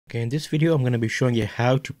Okay, in this video I'm going to be showing you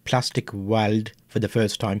how to plastic weld for the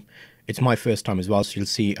first time. It's my first time as well, so you'll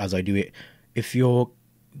see as I do it. If you're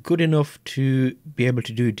good enough to be able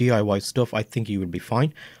to do DIY stuff, I think you will be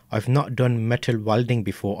fine. I've not done metal welding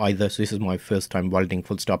before either, so this is my first time welding,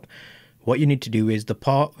 full stop. What you need to do is, the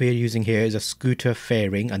part we're using here is a scooter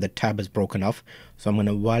fairing and the tab is broken off, so I'm going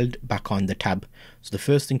to weld back on the tab. So the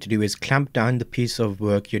first thing to do is clamp down the piece of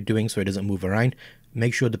work you're doing so it doesn't move around.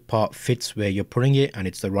 Make sure the part fits where you're putting it and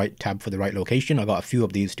it's the right tab for the right location. I got a few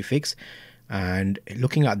of these to fix, and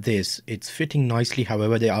looking at this, it's fitting nicely.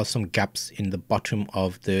 However, there are some gaps in the bottom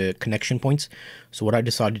of the connection points. So what I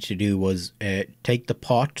decided to do was take the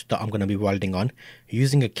part that I'm going to be welding on,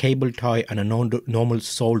 using a cable tie and a normal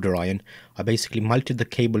solder iron. I basically melted the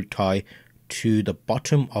cable tie to the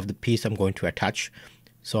bottom of the piece I'm going to attach.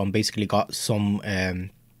 So I'm basically got some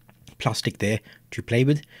plastic there to play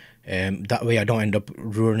with. That way I don't end up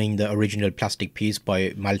ruining the original plastic piece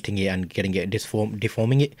by melting it and getting it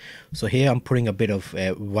deforming it. So here I'm putting a bit of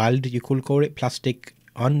weld, you could call it, plastic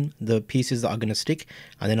on the pieces that are going to stick,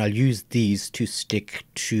 and then I'll use these to stick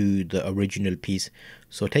to the original piece.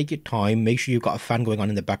 So take your time, make sure you've got a fan going on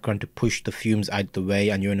in the background to push the fumes out the way,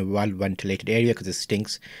 and you're in a well ventilated area because it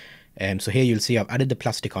stinks. So here you'll see I've added the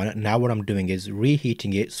plastic on it. Now what I'm doing is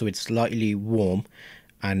reheating it so it's slightly warm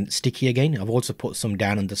and sticky again. I've also put some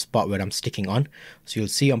down on the spot where I'm sticking on, so you'll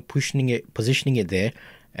see I'm positioning it there,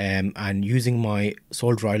 and using my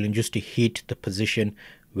solder iron just to heat the position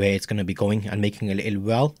where it's going to be going, and making a little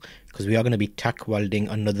well, because we are going to be tack welding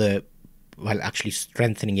another, well, actually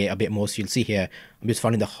strengthening it a bit more. So you'll see here I'm just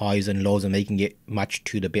finding the highs and lows and making it match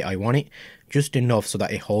to the bit I want it, just enough so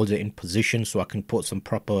that it holds it in position, so I can put some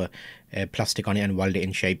proper plastic on it and weld it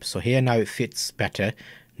in shape. So here now it fits better.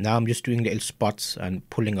 Now I'm just doing little spots and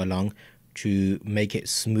pulling along to make it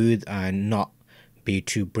smooth and not be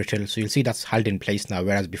too brittle. So you'll see that's held in place now,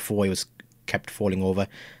 whereas before it was kept falling over.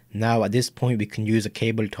 Now at this point we can use a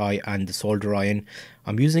cable tie and the solder iron.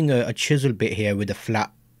 I'm using a chisel bit here with a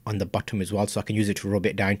flat on the bottom as well, so I can use it to rub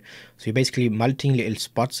it down. So you're basically melting little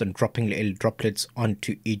spots and dropping little droplets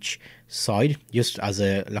onto each side, just as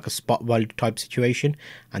like a spot weld type situation,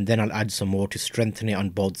 and then I'll add some more to strengthen it on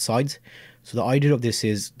both sides. So the idea of this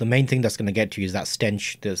is, the main thing that's going to get to you is that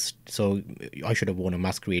stench. So I should have worn a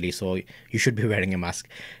mask really, so you should be wearing a mask,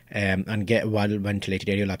 and get a well ventilated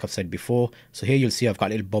area like I've said before. So here you'll see I've got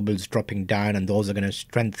little bubbles dropping down, and those are going to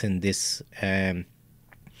strengthen this. And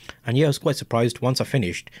yeah, I was quite surprised once I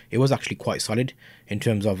finished. It was actually quite solid in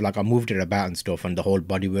terms of, like, I moved it about and stuff, and the whole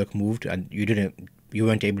bodywork moved, and you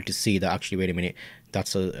weren't able to see that actually, wait a minute,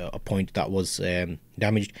 that's a point that was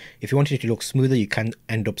damaged. If you wanted it to look smoother, you can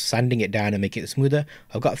end up sanding it down and make it smoother.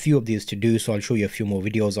 I've got a few of these to do, so I'll show you a few more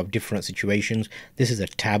videos of different situations. This is a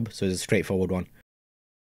tab, so it's a straightforward one.